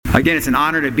Again, it's an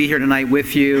honor to be here tonight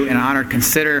with you, and an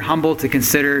honor humbled to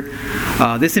consider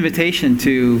this invitation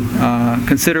to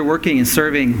consider working and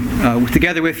serving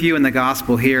together with you in the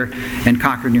gospel here in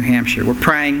Concord, New Hampshire. We're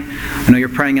praying. I know you're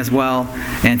praying as well.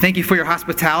 And thank you for your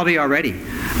hospitality already.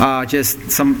 Just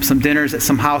some dinners at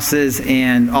some houses,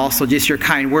 and also just your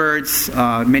kind words,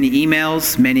 many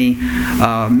emails, many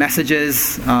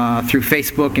messages through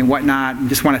Facebook and whatnot. I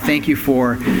just want to thank you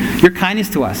for your kindness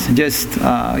to us, and just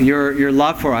your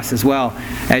love for us as well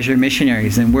as your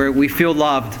missionaries. And we feel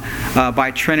loved by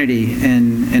Trinity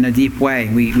in a deep way.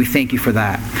 We thank you for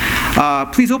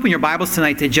that. Please open your Bibles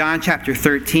tonight to John chapter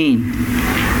 13.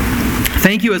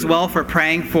 Thank you as well for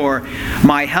praying for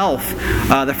my health.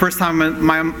 The first time in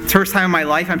my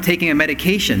life I'm taking a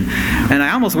medication. And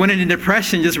I almost went into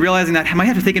depression just realizing that I might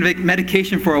have to take a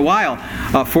medication for a while.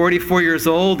 44 years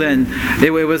old, and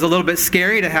it was a little bit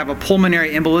scary to have a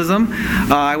pulmonary embolism.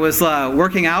 I was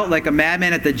working out like a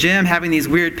madman at the gym, having these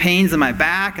weird pains in my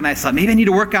back, and I thought maybe I need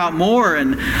to work out more.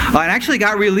 And I actually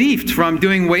got relieved from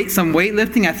doing some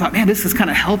weightlifting. I thought, man, this is kind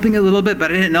of helping a little bit,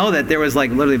 but I didn't know that there was like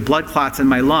literally blood clots in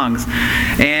my lungs.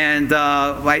 And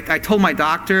I told my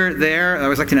doctor there, I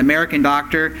was like an American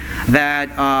doctor, that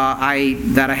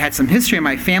I had some history in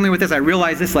my family with this. I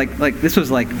realized this this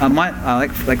was like a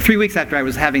month, like 3 weeks after I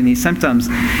was having these symptoms,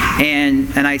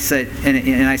 and I said,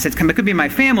 it could be my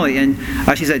family. And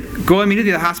she said, go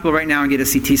immediately to the hospital right now and get a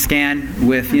CT scan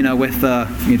with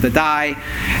the dye.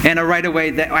 And right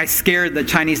away, I scared the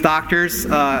Chinese doctors.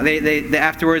 They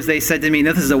afterwards they said to me,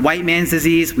 "No, this is a white man's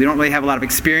disease. We don't really have a lot of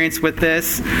experience with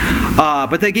this."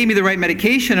 But they gave me the right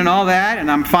medication and all that,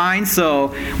 and I'm fine.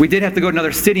 So we did have to go to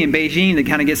another city in Beijing to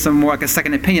kind of get some more like a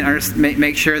second opinion. I just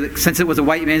make sure that since it was a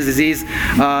white man's disease,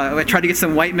 I tried to get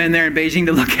some white men there in Beijing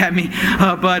to look at me.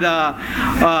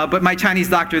 But my Chinese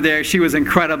doctor there, she was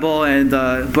incredible, and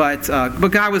but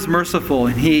God was merciful,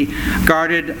 and He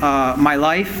guarded my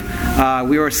life.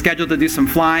 We were scheduled to do some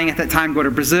flying at that time, go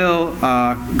to Brazil,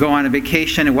 go on a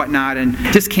vacation and whatnot, and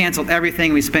just canceled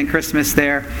everything. We spent Christmas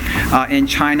there in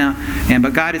China,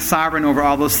 but God is sovereign over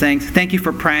all those things. Thank you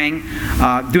for praying.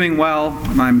 Doing well.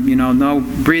 I'm no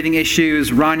breathing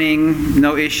issues, running,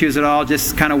 no issues at all.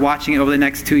 Just kind of watching it over the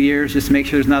next 2 years, just to make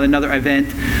sure there's not another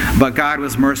event. But God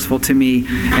was merciful to me,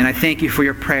 and I thank you for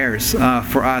your prayers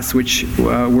for us, which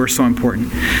were so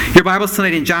important. Your Bible's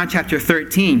tonight in John chapter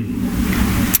 13.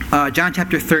 John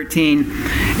chapter 13,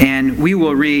 and we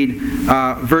will read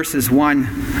verses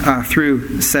 1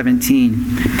 through 17.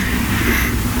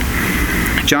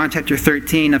 John chapter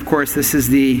 13, of course, this is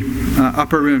the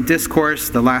upper room discourse,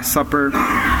 the Last Supper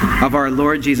of our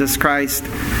Lord Jesus Christ.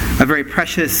 A very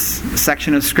precious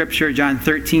section of Scripture, John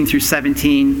 13 through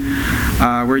 17,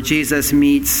 where Jesus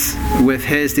meets with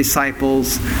His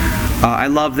disciples. I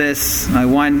love this.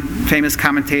 One famous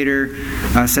commentator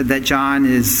said that John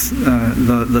is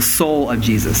the soul of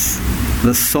Jesus.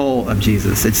 The soul of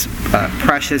Jesus. It's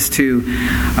precious to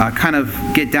kind of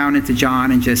get down into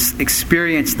John and just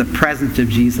experience the presence of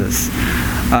Jesus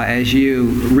as you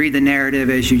read the narrative,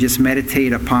 as you just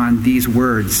meditate upon these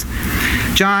words.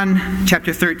 John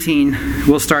chapter 13,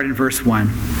 we'll start in verse 1.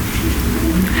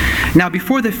 Now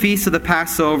before the feast of the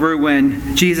Passover,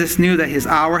 when Jesus knew that His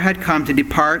hour had come to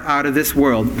depart out of this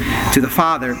world to the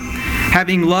Father,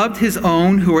 having loved His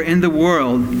own who were in the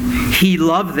world, He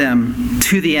loved them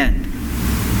to the end.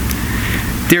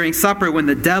 During supper, when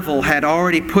the devil had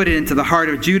already put it into the heart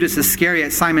of Judas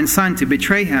Iscariot, Simon's son, to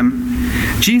betray Him,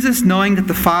 Jesus, knowing that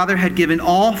the Father had given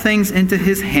all things into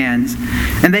His hands,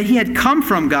 and that He had come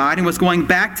from God and was going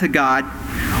back to God,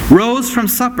 rose from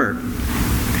supper.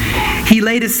 He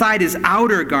laid aside His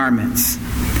outer garments,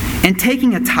 and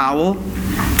taking a towel,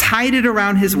 tied it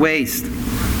around His waist.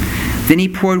 Then He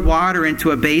poured water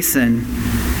into a basin,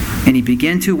 and He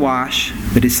began to wash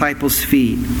the disciples'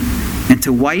 feet, and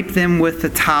to wipe them with the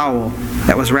towel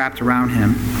that was wrapped around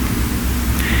Him.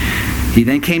 He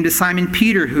then came to Simon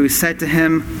Peter, who said to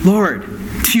Him, "Lord,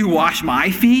 do you wash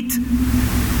my feet?"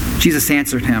 Jesus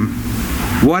answered him,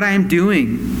 "What I am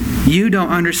doing, you don't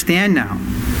understand now,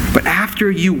 but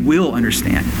after you will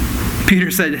understand."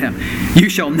 Peter said to him, "You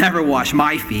shall never wash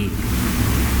my feet."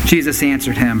 Jesus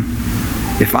answered him,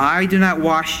 "If I do not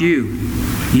wash you,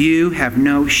 you have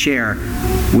no share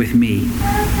with me."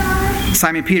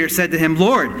 Simon Peter said to Him,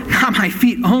 "Lord, not my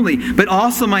feet only, but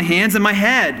also my hands and my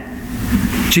head."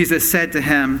 Jesus said to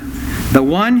him, "The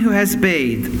one who has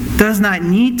bathed does not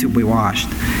need to be washed,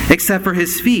 except for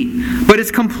his feet, but is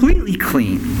completely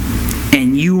clean.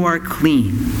 And you are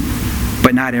clean,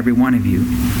 but not every one of you."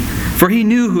 For He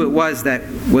knew who it was that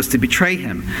was to betray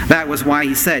Him. That was why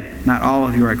He said, "Not all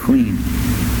of you are clean."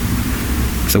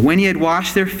 So when he had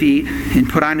washed their feet and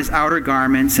put on his outer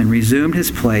garments and resumed his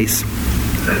place,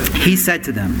 he said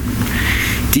to them,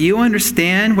 "Do you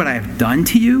understand what I have done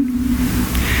to you?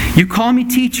 You call me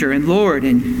teacher and Lord,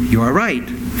 and you are right,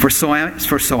 for so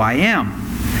I am.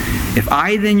 If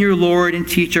I then, your Lord and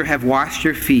teacher, have washed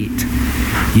your feet,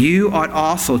 you ought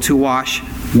also to wash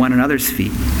one another's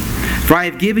feet. For I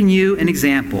have given you an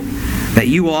example, that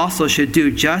you also should do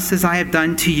just as I have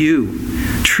done to you.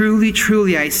 Truly,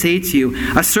 truly, I say to you,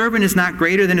 a servant is not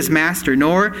greater than his master,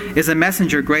 nor is a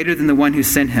messenger greater than the one who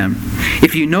sent him.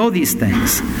 If you know these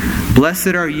things,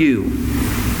 blessed are you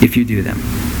if you do them."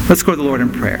 Let's go to the Lord in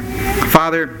prayer.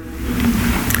 Father,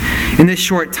 in this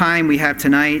short time we have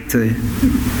tonight to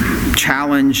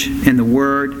challenge in the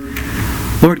Word,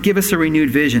 Lord, give us a renewed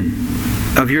vision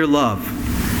of your love,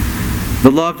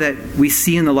 the love that we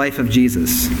see in the life of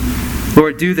Jesus.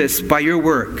 Lord, do this by your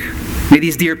work. May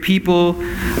these dear people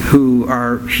who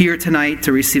are here tonight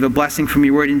to receive a blessing from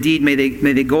your word, indeed, may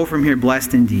they go from here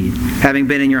blessed indeed. Having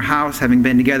been in your house, having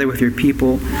been together with your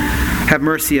people, have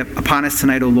mercy upon us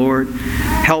tonight, O Lord.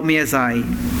 Help me as I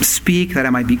speak, that I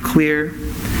might be clear.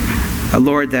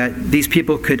 Lord, that these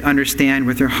people could understand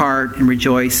with their heart and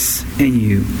rejoice in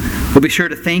you. We'll be sure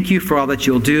to thank you for all that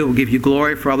you'll do. We'll give you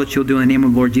glory for all that you'll do. In the name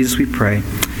of the Lord Jesus, we pray.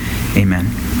 Amen.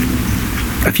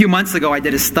 A few months ago, I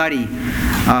did a study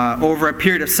over a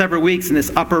period of several weeks in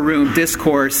this upper room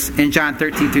discourse in John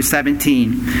 13 through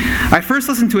 17. I first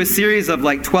listened to a series of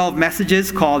 12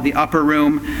 messages called The Upper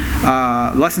Room,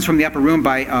 Lessons from the Upper Room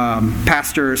by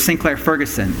Pastor Sinclair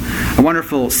Ferguson, a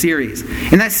wonderful series.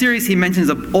 In that series, he mentions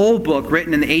an old book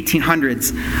written in the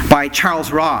 1800s by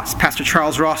Charles Ross, Pastor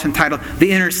Charles Ross, entitled The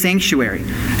Inner Sanctuary,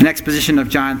 an exposition of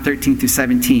John 13 through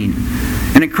 17.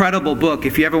 An incredible book.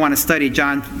 If you ever want to study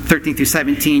John 13 through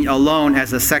 17 alone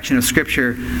as a section of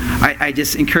Scripture, I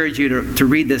just encourage you to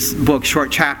read this book,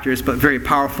 short chapters, but very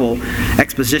powerful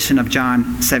exposition of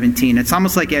John 17. It's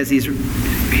almost like as he's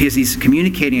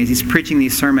communicating, as he's preaching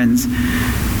these sermons,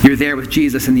 you're there with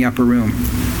Jesus in the upper room.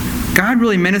 God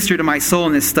really ministered to my soul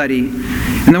in this study.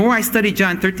 And the more I study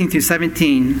John 13 through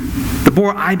 17, the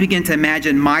more I begin to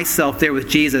imagine myself there with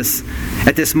Jesus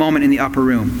at this moment in the upper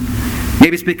room.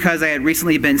 Maybe it's because I had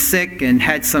recently been sick and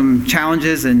had some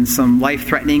challenges and some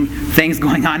life-threatening things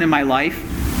going on in my life.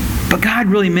 But God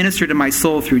really ministered to my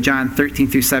soul through John 13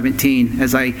 through 17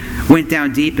 as I went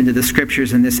down deep into the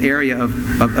Scriptures in this area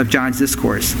of John's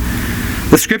discourse.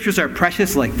 The Scriptures are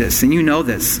precious like this, and you know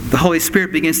this. The Holy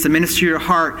Spirit begins to minister to your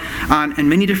heart on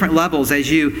many different levels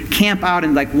as you camp out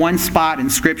in one spot in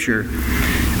Scripture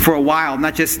for a while,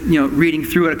 not just reading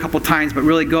through it a couple times, but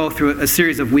really go through a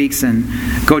series of weeks and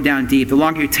go down deep. The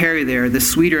longer you tarry there, the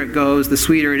sweeter it goes, the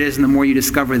sweeter it is, and the more you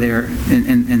discover there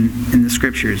in the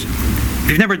Scriptures. If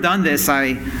you've never done this,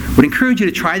 I would encourage you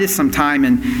to try this sometime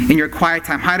in your quiet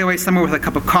time. Hide away somewhere with a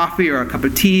cup of coffee or a cup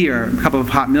of tea or a cup of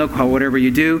hot milk or whatever you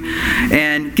do,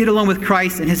 and get along with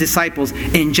Christ and his disciples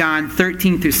in John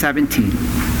 13 through 17.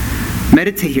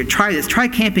 Meditate here. Try this. Try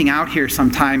camping out here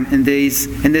sometime in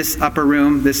this upper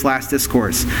room, this last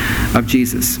discourse of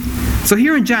Jesus. So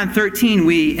here in John 13,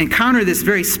 we encounter this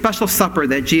very special supper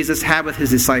that Jesus had with his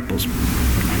disciples.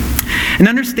 And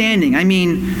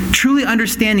truly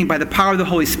understanding by the power of the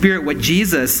Holy Spirit what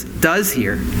Jesus does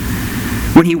here.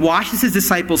 When he washes his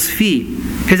disciples' feet,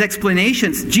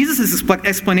 Jesus'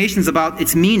 explanations about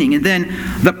its meaning, and then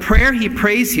the prayer he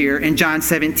prays here in John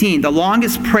 17, the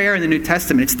longest prayer in the New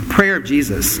Testament. It's the prayer of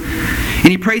Jesus. And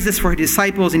he prays this for his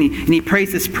disciples, and he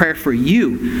prays this prayer for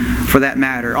you, for that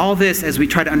matter. All this, as we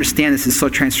try to understand this, is so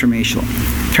transformational.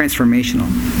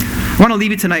 I want to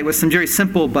leave you tonight with some very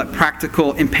simple but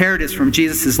practical imperatives from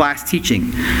Jesus' last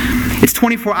teaching. It's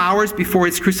 24 hours before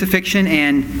his crucifixion,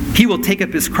 and he will take up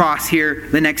his cross here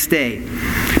the next day.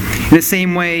 In the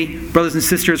same way, brothers and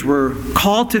sisters, we're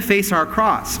called to face our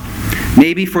cross.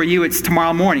 Maybe for you it's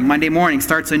tomorrow morning. Monday morning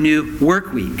starts a new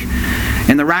work week.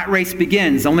 And the rat race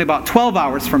begins only about 12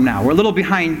 hours from now. We're a little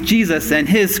behind Jesus and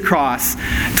his cross,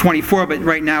 24, but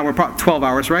right now we're probably 12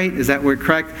 hours, right? Is that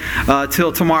correct?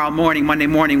 Till tomorrow morning, Monday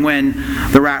morning, when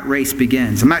the rat race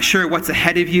begins. I'm not sure what's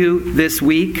ahead of you this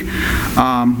week,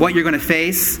 what you're going to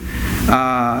face,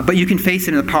 but you can face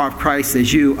it in the power of Christ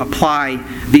as you apply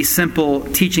these simple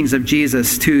teachings of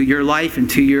Jesus to your life and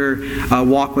to your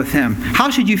walk with him. How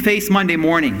should you face Monday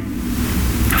morning?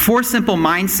 4 simple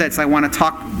mindsets I want to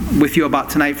talk with you about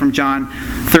tonight from John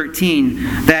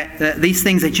 13, that these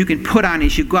things that you can put on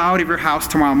as you go out of your house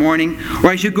tomorrow morning,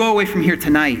 or as you go away from here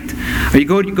tonight, or you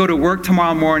go to work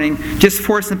tomorrow morning. Just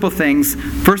 4 simple things.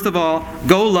 First of all,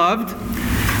 go loved,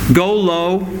 go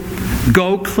low,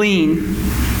 go clean,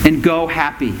 and go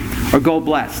happy, or go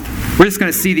blessed. We're just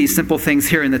going to see these simple things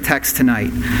here in the text tonight.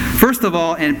 First of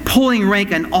all, and pulling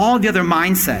rank on all the other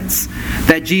mindsets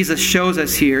that Jesus shows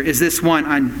us here, is this one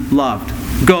on loved.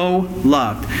 Go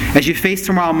loved. As you face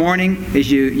tomorrow morning,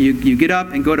 as you get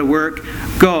up and go to work,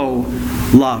 go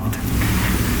loved.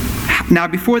 Now,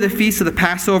 before the feast of the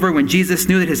Passover, when Jesus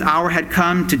knew that his hour had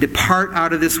come to depart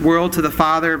out of this world to the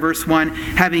Father, verse 1,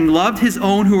 having loved his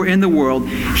own who were in the world,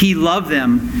 he loved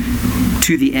them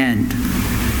to the end.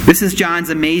 This is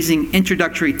John's amazing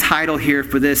introductory title here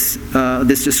for this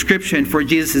description for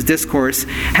Jesus' discourse.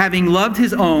 Having loved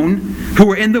his own who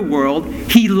were in the world,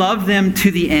 he loved them to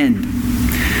the end.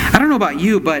 I don't know about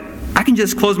you, but I can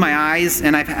just close my eyes,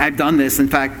 and I've done this, in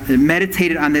fact,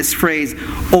 meditated on this phrase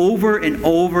over and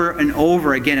over and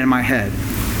over again in my head.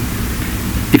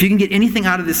 If you can get anything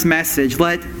out of this message,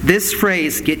 let this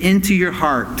phrase get into your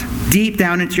heart, deep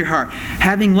down into your heart.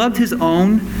 Having loved his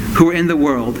own who were in the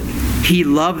world, he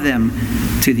loved them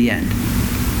to the end.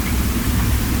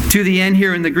 To the end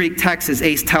here in the Greek text is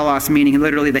eis telos, meaning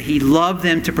literally that he loved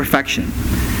them to perfection.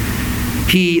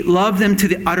 He loved them to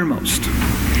the uttermost.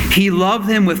 He loved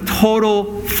them with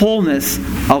total fullness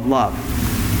of love.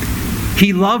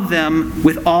 He loved them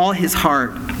with all his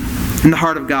heart, in the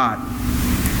heart of God.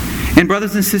 And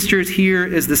brothers and sisters, here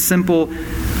is the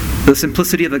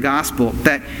simplicity of the gospel,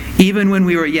 that even when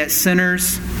we were yet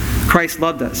sinners, Christ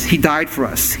loved us. He died for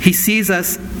us. He sees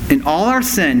us in all our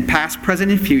sin, past,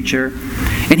 present, and future,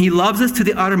 and he loves us to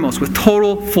the uttermost with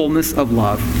total fullness of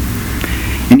love.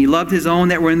 And he loved his own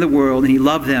that were in the world, and he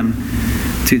loved them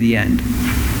to the end.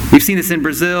 We've seen this in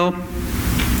Brazil.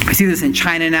 We see this in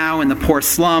China now, in the poor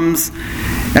slums,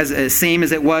 as same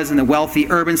as it was in the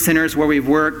wealthy urban centers where we've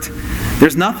worked.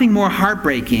 There's nothing more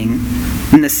heartbreaking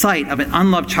than the sight of an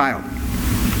unloved child,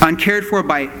 uncared for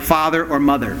by father or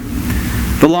mother.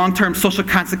 The long-term social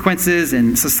consequences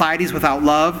in societies without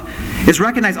love is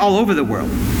recognized all over the world,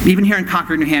 even here in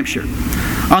Concord, New Hampshire.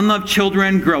 Unloved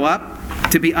children grow up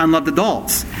to be unloved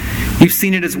adults. You've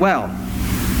seen it as well.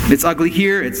 It's ugly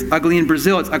here, it's ugly in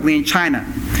Brazil, it's ugly in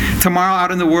China. Tomorrow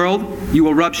out in the world, you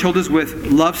will rub shoulders with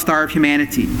love-starved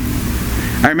humanity.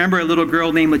 I remember a little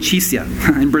girl named Leticia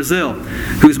in Brazil,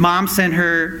 whose mom sent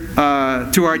her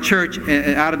to our church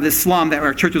out of this slum, that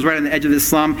our church was right on the edge of this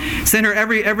slum, sent her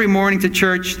every morning to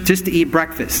church just to eat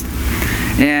breakfast.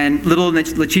 And little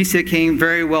Leticia came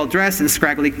very well dressed in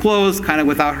scraggly clothes, kind of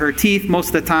without her teeth most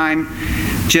of the time,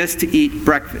 just to eat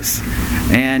breakfast.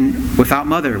 And without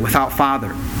mother, without father.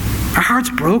 Our hearts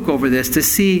broke over this, to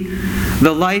see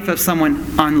the life of someone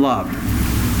unloved.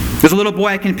 There's a little boy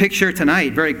I can picture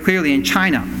tonight very clearly in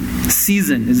China.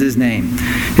 Season is his name.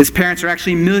 His parents are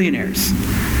actually millionaires.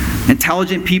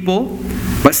 Intelligent people,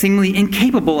 but seemingly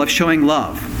incapable of showing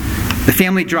love. The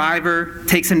family driver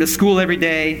takes him to school every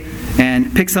day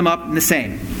and picks him up in the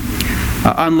same.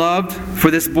 Unloved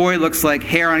for this boy looks like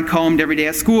hair uncombed every day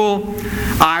at school,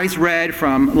 eyes red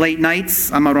from late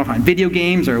nights, I don't know if on video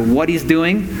games or what he's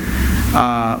doing,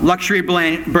 luxury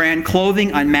brand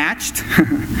clothing unmatched,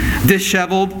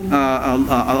 disheveled,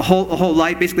 a whole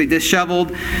life basically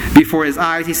disheveled before his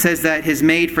eyes. He says that his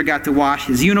maid forgot to wash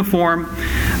his uniform.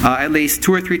 At least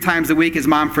 2 or 3 times a week his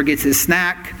mom forgets his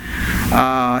snack.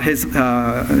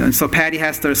 So Patty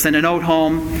has to send a note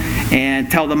home and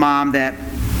tell the mom that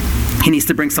he needs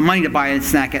to bring some money to buy a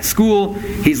snack at school.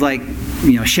 He's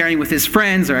sharing with his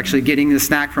friends, or actually getting the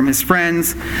snack from his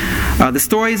friends. The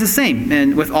story is the same,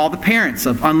 and with all the parents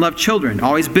of unloved children,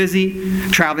 always busy,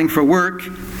 traveling for work.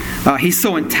 He's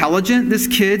so intelligent, this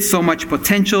kid, so much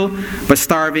potential, but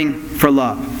starving for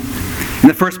love. In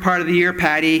the first part of the year,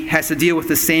 Patty has to deal with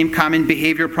the same common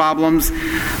behavior problems,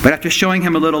 but after showing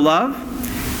him a little love,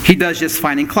 he does just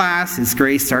fine in class. His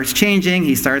grade starts changing.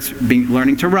 He starts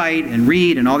learning to write and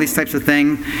read and all these types of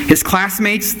things. His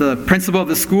classmates, the principal of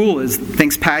the school,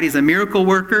 thinks Patty's a miracle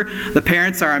worker. The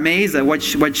parents are amazed at what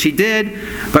she did,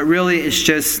 but really it's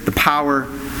just the power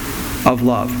of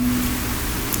love.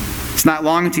 It's not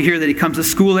long until you hear that he comes to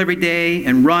school every day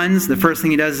and runs. The first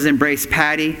thing he does is embrace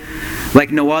Patty.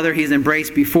 Like no other he's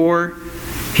embraced before,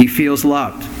 he feels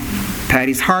loved.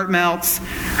 Patty's heart melts.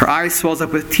 Her eyes swells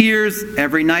up with tears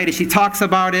every night as she talks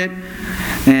about it.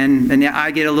 And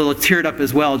I get a little teared up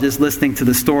as well just listening to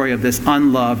the story of this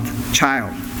unloved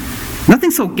child.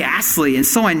 Nothing so ghastly and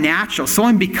so unnatural, so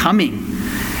unbecoming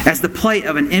as the plight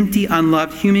of an empty,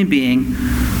 unloved human being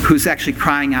who's actually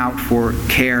crying out for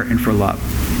care and for love.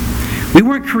 We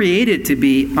weren't created to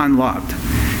be unloved.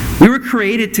 We were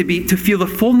created to feel the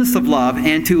fullness of love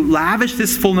and to lavish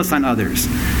this fullness on others.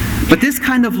 But this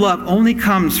kind of love only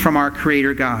comes from our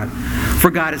Creator God. For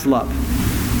God is love.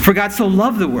 For God so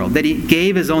loved the world that He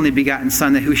gave His only begotten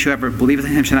Son, that whosoever believeth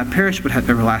in Him shall not perish but have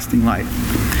everlasting life.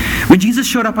 When Jesus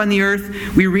showed up on the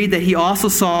earth, we read that he also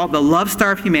saw the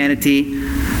love-starved humanity,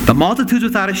 the multitudes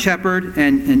without a shepherd,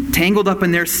 and tangled up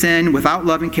in their sin without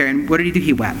love and care. And what did he do?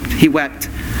 He wept. He wept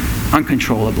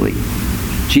uncontrollably.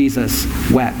 Jesus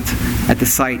wept at the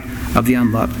sight of the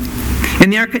unloved. In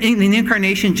the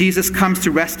incarnation, Jesus comes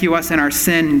to rescue us in our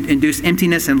sin, induce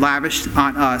emptiness, and lavish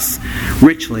on us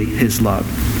richly his love.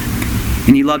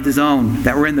 And he loved his own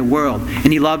that were in the world,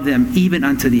 and he loved them even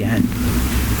unto the end.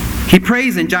 He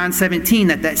prays in John 17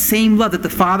 that same love that the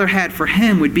Father had for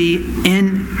him would be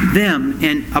in them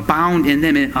and abound in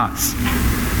them in us.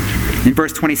 In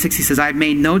verse 26, he says, I have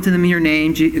made known to them your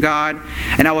name, God,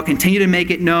 and I will continue to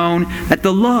make it known that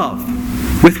the love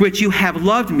with which you have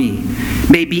loved me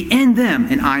may be in them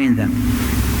and I in them.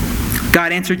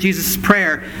 God answered Jesus'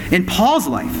 prayer in Paul's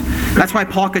life. That's why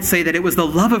Paul could say that it was the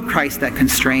love of Christ that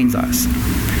constrains us.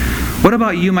 What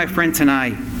about you, my friend,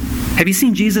 tonight? Have you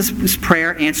seen Jesus'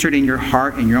 prayer answered in your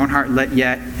heart, in your own heart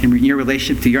yet, in your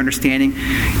relationship to your understanding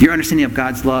of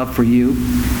God's love for you?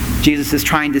 Jesus is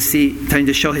trying to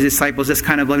show his disciples this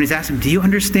kind of love. And he's asking them, do you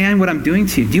understand what I'm doing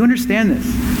to you? Do you understand this?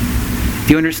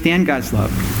 Do you understand God's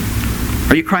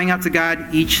love? Are you crying out to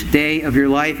God each day of your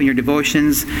life and your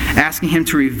devotions, asking him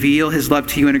to reveal his love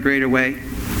to you in a greater way?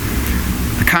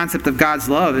 The concept of God's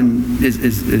love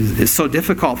is so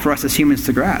difficult for us as humans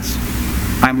to grasp.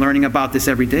 I'm learning about this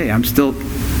every day. I'm still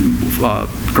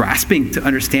grasping to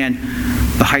understand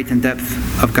the height and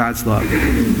depth of God's love.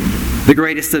 The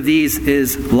greatest of these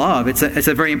is love. It's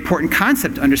a very important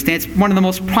concept to understand. It's one of the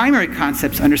most primary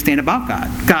concepts to understand about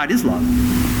God. God is love.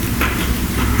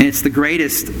 And it's the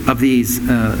greatest of these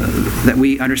that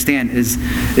we understand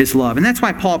is love. And that's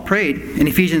why Paul prayed in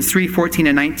Ephesians 3:14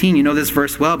 and 19. You know this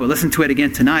verse well, but listen to it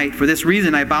again tonight. For this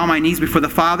reason I bow my knees before the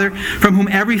Father, from whom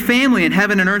every family in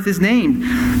heaven and earth is named,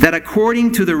 that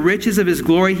according to the riches of his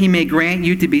glory he may grant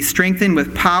you to be strengthened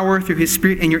with power through his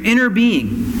Spirit in your inner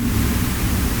being,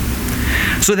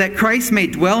 so that Christ may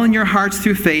dwell in your hearts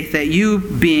through faith, that you,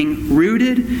 being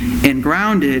rooted and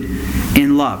grounded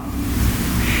in love,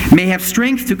 may have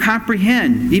strength to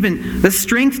comprehend, even the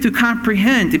strength to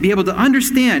comprehend, to be able to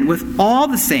understand with all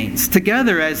the saints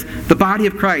together as the body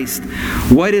of Christ,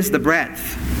 what is the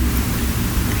breadth.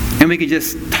 And we could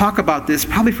just talk about this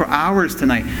probably for hours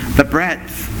tonight, the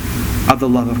breadth of the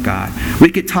love of God.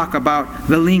 We could talk about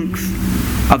the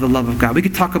length of the love of God. We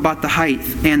could talk about the height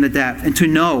and the depth. And to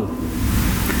know,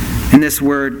 and this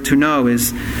word to know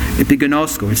is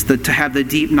epigenosko. It's to have the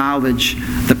deep knowledge,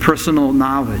 the personal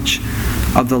knowledge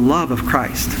of the love of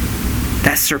Christ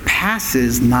that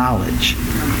surpasses knowledge,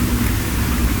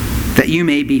 that you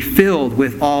may be filled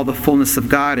with all the fullness of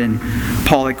God. And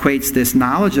Paul equates this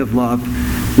knowledge of love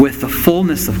with the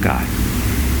fullness of God.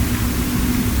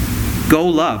 Go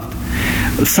loved.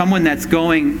 Someone that's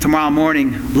going tomorrow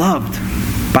morning loved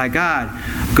by God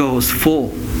goes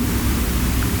full,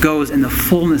 goes in the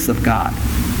fullness of God.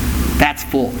 That's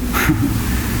full.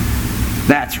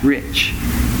 That's rich.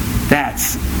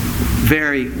 That's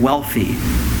very wealthy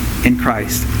in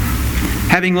Christ.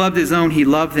 Having loved his own, he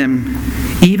loved them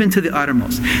even to the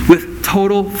uttermost, with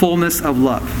total fullness of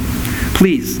love.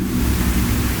 Please,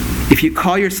 if you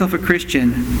call yourself a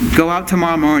Christian, go out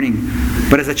tomorrow morning,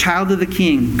 but as a child of the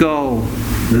King, go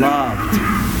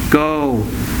loved. Go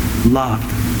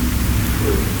loved.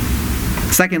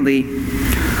 Secondly,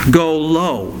 go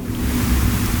low.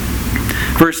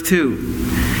 Verse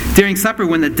 2. During supper,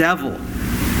 when the devil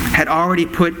had already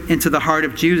put into the heart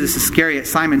of Judas Iscariot,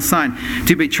 Simon's son,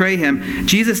 to betray him,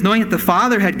 Jesus, knowing that the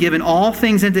Father had given all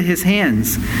things into his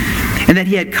hands, and that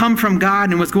he had come from God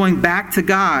and was going back to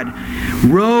God,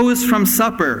 rose from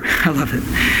supper. I love it.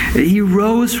 He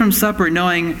rose from supper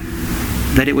knowing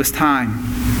that it was time.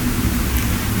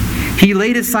 He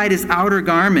laid aside his outer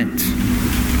garment,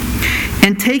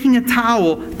 and taking a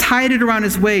towel, tied it around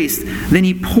his waist. Then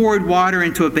he poured water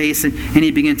into a basin, and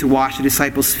he began to wash the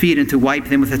disciples' feet and to wipe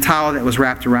them with a towel that was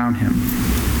wrapped around him.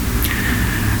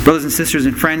 Brothers and sisters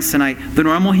and friends, tonight, the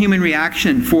normal human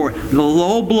reaction for the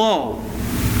low blow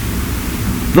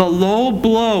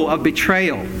of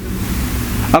betrayal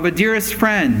of a dearest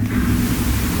friend,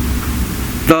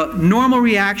 the normal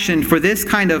reaction for this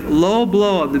kind of low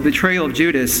blow of the betrayal of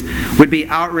Judas would be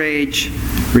outrage,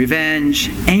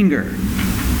 revenge, anger.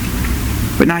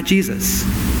 But not Jesus.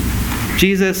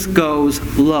 Jesus goes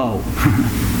low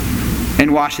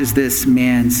and washes this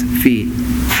man's feet.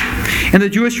 In the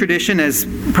Jewish tradition, as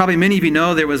probably many of you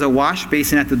know, there was a wash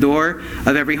basin at the door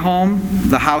of every home.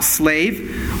 The house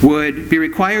slave would be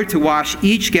required to wash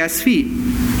each guest's feet.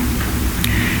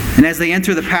 And as they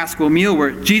enter the Paschal meal,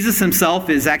 where Jesus himself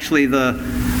is actually the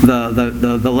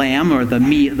the lamb or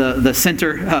the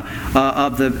center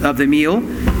of the meal,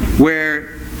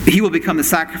 where he will become the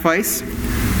sacrifice.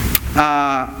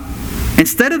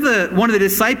 Instead of one of the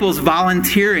disciples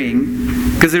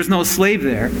volunteering, because there's no slave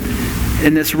there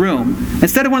in this room,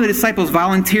 instead of one of the disciples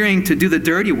volunteering to do the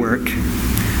dirty work,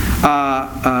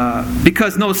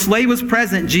 because no slave was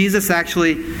present, Jesus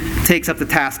actually takes up the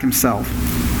task himself.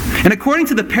 And according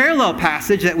to the parallel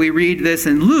passage that we read this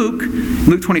in Luke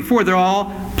 24, they're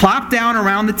all plopped down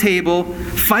around the table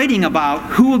fighting about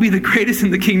who will be the greatest in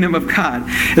the kingdom of God.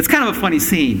 It's kind of a funny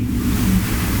scene.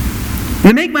 And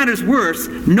to make matters worse,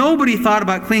 nobody thought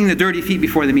about cleaning the dirty feet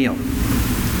before the meal.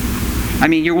 I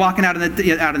mean, you're walking out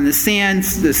in the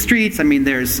sands, the streets. I mean,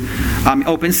 there's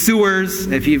open sewers.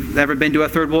 If you've ever been to a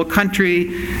third world country,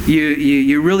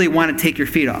 you really want to take your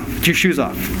shoes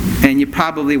off, and you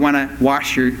probably want to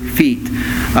wash your feet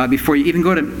before you even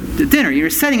go to dinner.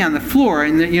 You're sitting on the floor,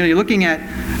 and you're looking at.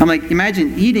 I'm like,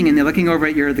 imagine eating, and they're looking over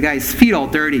at the guy's feet all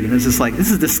dirty, and it's just like,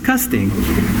 this is disgusting.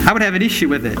 I would have an issue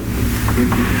with it.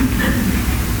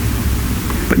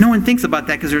 But no one thinks about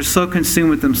that because they're so consumed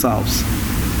with themselves.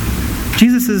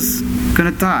 Jesus is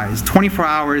going to die. It's 24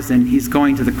 hours and he's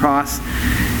going to the cross.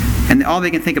 And all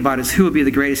they can think about is who will be the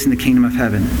greatest in the kingdom of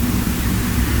heaven.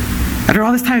 After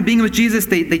all this time of being with Jesus,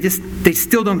 they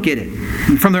still don't get it.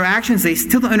 And from their actions, they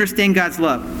still don't understand God's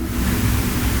love.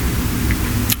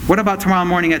 What about tomorrow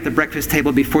morning at the breakfast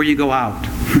table before you go out?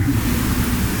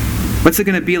 What's it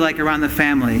going to be like around the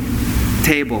family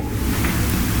table?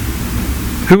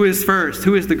 Who is first?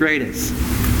 Who is the greatest?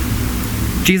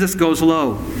 Jesus goes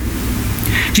low.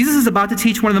 Jesus is about to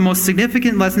teach one of the most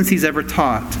significant lessons he's ever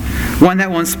taught, one that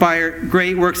will inspire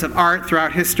great works of art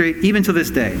throughout history, even to this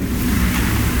day.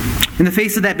 In the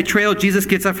face of that betrayal, Jesus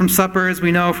gets up from supper, as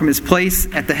we know, from his place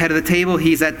at the head of the table.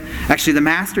 He's actually the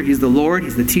master, he's the Lord,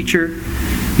 he's the teacher.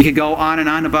 We could go on and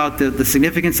on about the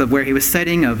significance of where he was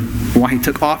sitting, of why he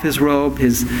took off his robe,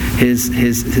 his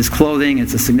clothing.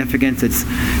 It's a significance. It's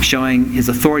showing his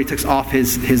authority. He takes off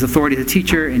his authority as a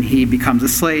teacher, and he becomes a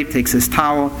slave, takes his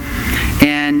towel,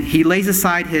 and he lays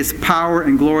aside his power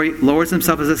and glory, lowers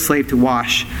himself as a slave to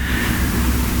wash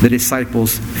the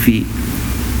disciples' feet.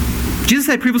 Jesus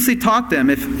had previously taught them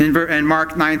in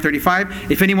Mark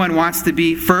 9:35, if anyone wants to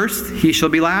be first, he shall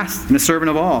be last and a servant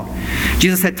of all.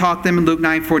 Jesus had taught them in Luke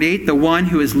 9:48, the one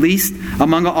who is least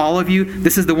among all of you,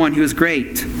 this is the one who is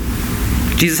great.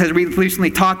 Jesus has recently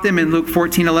taught them in Luke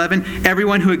 14:11,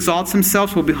 everyone who exalts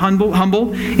himself will be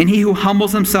humbled, and he who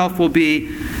humbles himself will be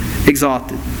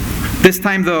exalted. This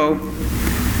time, though,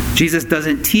 Jesus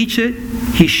doesn't teach it,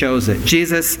 he shows it.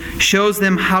 Jesus shows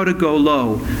them how to go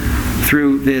low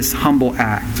through this humble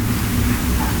act.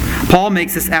 Paul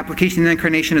makes this application in the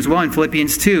incarnation as well in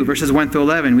Philippians 2, verses 1 through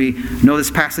 11. We know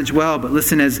this passage well, but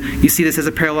listen as you see this as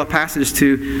a parallel passage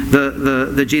to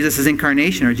the Jesus'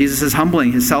 incarnation, or Jesus'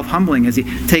 humbling, his self-humbling, as he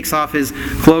takes off his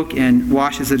cloak and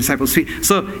washes the disciples' feet.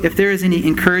 So if there is any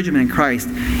encouragement in Christ,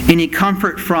 any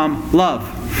comfort from love,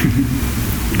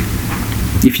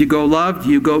 if you go loved,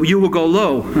 you will go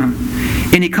low.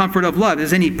 Any comfort of love,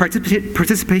 is any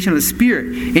participation of the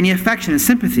Spirit, any affection and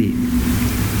sympathy.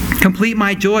 Complete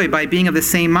my joy by being of the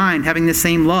same mind, having the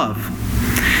same love.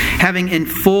 Being in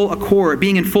full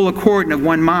accord and of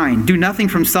one mind. Do nothing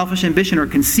from selfish ambition or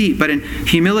conceit, but in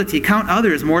humility count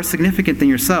others more significant than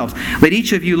yourselves. Let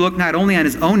each of you look not only on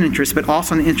his own interests, but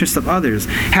also on the interests of others.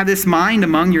 Have this mind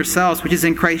among yourselves, which is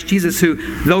in Christ Jesus, who,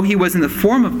 though he was in the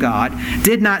form of God,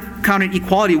 did not count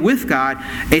equality with God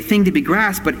a thing to be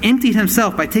grasped, but emptied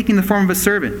himself by taking the form of a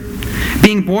servant.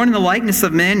 Being born in the likeness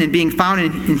of men and being found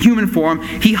in human form,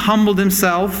 he humbled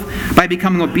himself by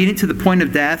becoming obedient to the point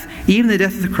of death, even the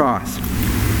death of the cross.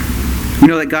 We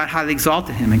know that God highly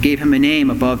exalted him and gave him a name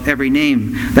above every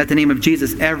name, that the name of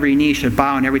Jesus every knee should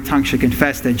bow and every tongue should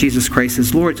confess that Jesus Christ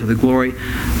is Lord, to the glory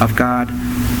of God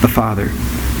the Father.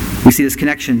 We see this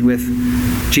connection with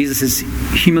Jesus'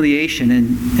 humiliation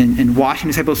and washing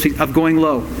disciples' feet, of going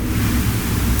low.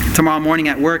 Tomorrow morning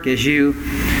at work, as you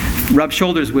rub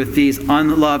shoulders with these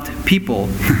unloved people,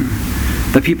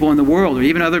 the people in the world, or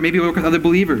even maybe work with other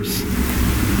believers,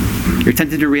 you're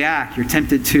tempted to react, you're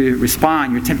tempted to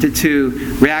respond, you're tempted to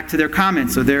react to their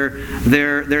comments, or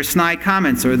their snide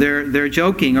comments, or their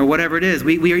joking, or whatever it is.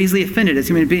 We are easily offended as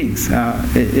human beings.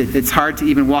 It's hard to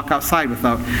even walk outside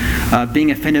without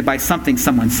being offended by something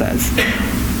someone says.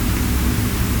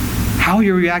 How will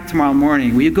you react tomorrow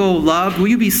morning? Will you go loved? Will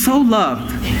you be so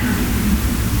loved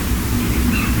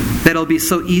that it'll be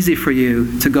so easy for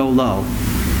you to go low?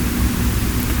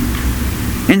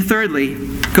 And thirdly,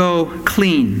 go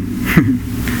clean.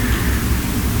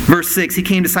 Verse 6, he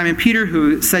came to Simon Peter,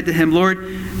 who said to him, "Lord,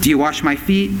 do you wash my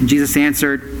feet?" And Jesus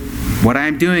answered, "What I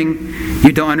am doing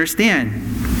you don't understand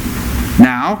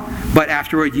now, but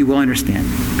afterward you will understand."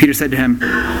 Peter said to him,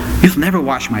 "You'll never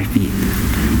wash my feet."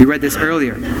 We read this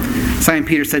earlier. Simon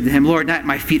Peter said to him, "Lord, not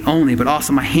my feet only, but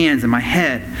also my hands and my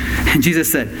head." And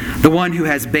Jesus said, "The one who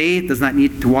has bathed does not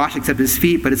need to wash except his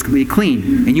feet, but is completely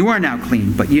clean. And you are now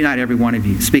clean, but you not every one of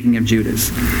you." Speaking of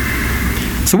Judas.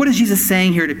 So what is Jesus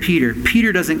saying here to Peter?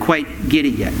 Peter doesn't quite get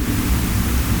it yet.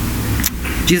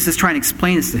 Jesus is trying to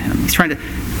explain this to him. He's trying to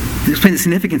explain the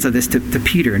significance of this to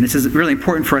Peter, and this is really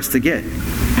important for us to get.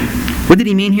 What did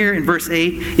he mean here in verse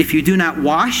 8? If I do not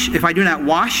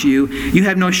wash you, you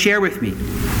have no share with me.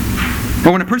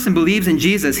 But when a person believes in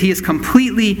Jesus, he is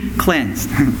completely cleansed.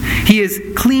 He is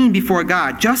clean before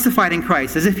God, justified in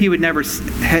Christ, as if he had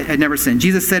never sinned.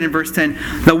 Jesus said in verse 10,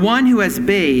 "The one who has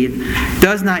bathed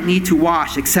does not need to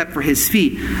wash except for his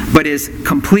feet, but is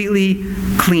completely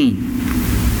clean."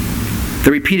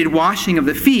 The repeated washing of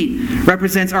the feet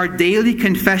represents our daily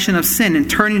confession of sin and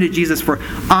turning to Jesus for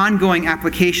ongoing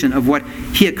application of what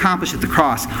he accomplished at the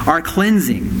cross, our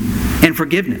cleansing and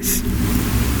forgiveness.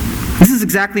 This is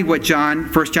exactly what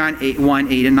 1 John 1,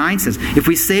 8 and 9 says. If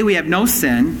we say we have no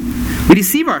sin, we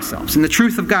deceive ourselves, and the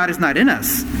truth of God is not in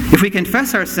us. If we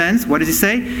confess our sins, what does he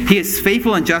say? He is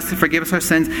faithful and just to forgive us our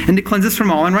sins and to cleanse us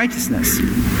from all unrighteousness.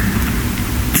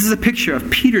 This is a picture of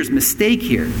Peter's mistake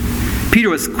here. Peter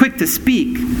was quick to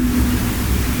speak,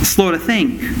 slow to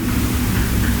think.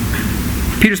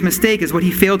 Peter's mistake is what he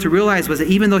failed to realize was that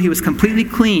even though he was completely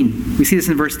clean, we see this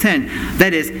in verse 10,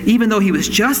 that is, even though he was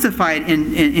justified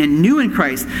and new in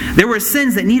Christ, there were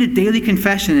sins that needed daily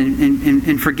confession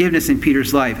and forgiveness in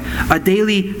Peter's life. A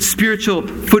daily spiritual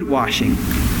foot washing.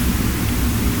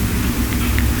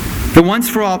 The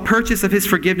once-for-all purchase of his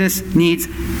forgiveness needs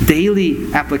daily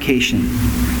application.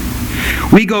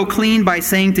 We go clean by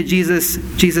saying to Jesus,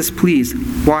 "Jesus, please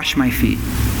wash my feet.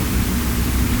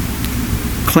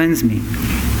 Cleanse me.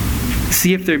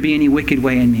 See if there be any wicked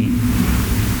way in me.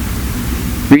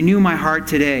 Renew my heart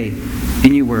today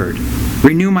in your word.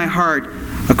 Renew my heart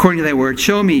according to thy word.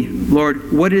 Show me,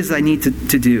 Lord, what it is I need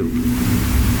to do."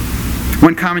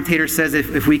 One commentator says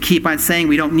if we keep on saying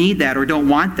we don't need that or don't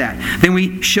want that, then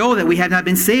we show that we have not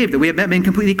been saved, that we have not been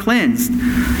completely cleansed.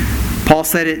 Paul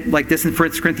said it like this in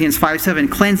 1 Corinthians 5:7,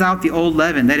 "Cleanse out the old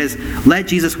leaven." That is, let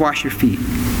Jesus wash your feet,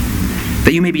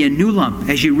 that you may be a new lump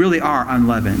as you really are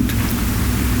unleavened.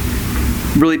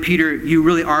 Really, Peter, you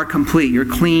really are complete. You're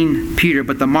clean, Peter.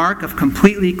 But the mark of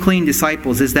completely clean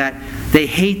disciples is that they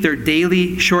hate their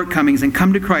daily shortcomings and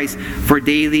come to Christ for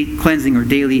daily cleansing or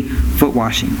daily foot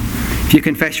washing. If you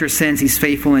confess your sins, he's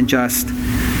faithful and just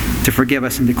to forgive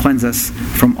us and to cleanse us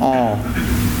from all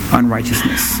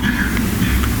unrighteousness.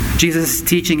 Jesus is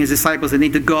teaching his disciples that they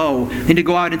need to go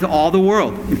out into all the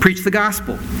world and preach the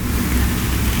gospel.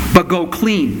 But go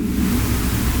clean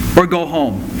or go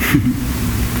home.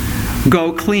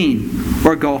 Go clean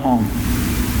or go home.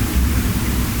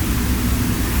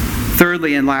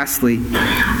 Thirdly and lastly,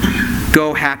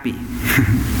 go happy.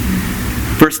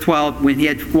 Verse 12, when he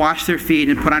had washed their feet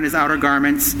and put on his outer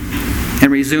garments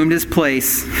and resumed his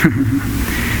place,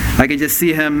 I could just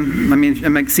see him,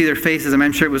 I could see their faces.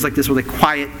 I'm sure it was like this really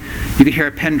quiet. You could hear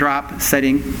a pin drop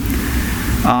setting.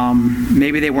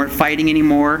 Maybe they weren't fighting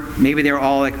anymore. Maybe they were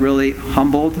all like really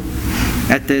humbled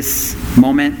at this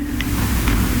moment.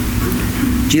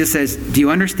 Jesus says, "Do you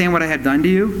understand what I have done to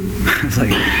you?" It's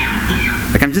like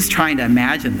I'm just trying to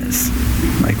imagine this.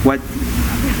 Like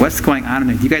what's going on in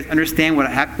there? Do you guys understand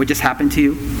what just happened to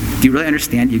you? Do you really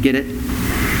understand? You get it?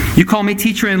 "You call me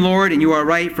teacher and Lord, and you are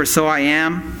right, for so I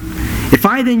am. If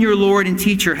I then, your Lord and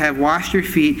teacher, have washed your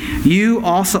feet, you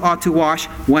also ought to wash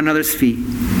one another's feet.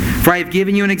 For I have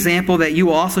given you an example that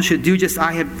you also should do just as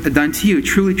I have done to you.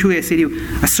 Truly, truly, I say to you,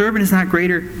 a servant is not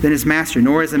greater than his master,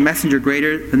 nor is a messenger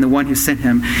greater than the one who sent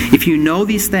him. If you know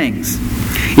these things,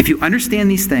 if you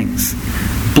understand these things,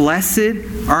 blessed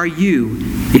are you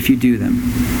if you do them."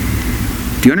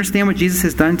 Do you understand what Jesus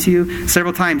has done to you?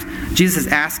 Several times, Jesus is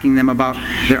asking them about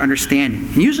their understanding.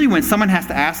 And usually when someone has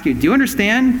to ask you, "Do you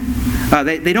understand?"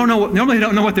 They don't know. Normally, they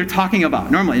don't know what they're talking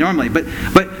about. Normally,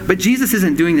 but Jesus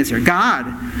isn't doing this here. God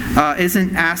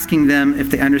isn't asking them if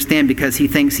they understand because he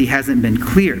thinks he hasn't been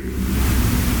clear.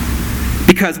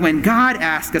 Because when God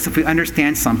asks us if we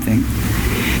understand something,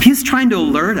 he's trying to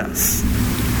alert us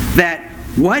that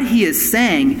what he is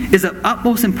saying is of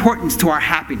utmost importance to our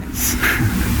happiness.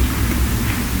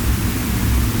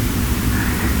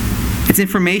 It's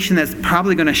information that's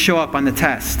probably going to show up on the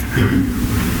test.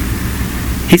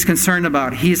 He's concerned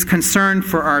about it. He's concerned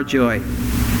for our joy.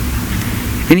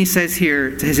 And he says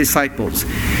here to his disciples,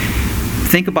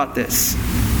 Think about this.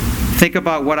 Think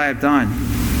about what I have done.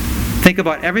 Think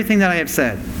about everything that I have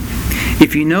said.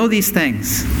 If you know these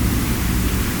things,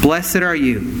 blessed are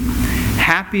you.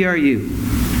 Happy are you.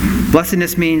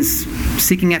 Blessedness means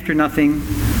seeking after nothing,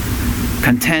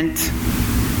 content,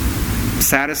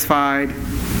 satisfied.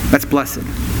 That's blessed.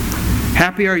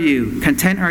 Happy are you. Content are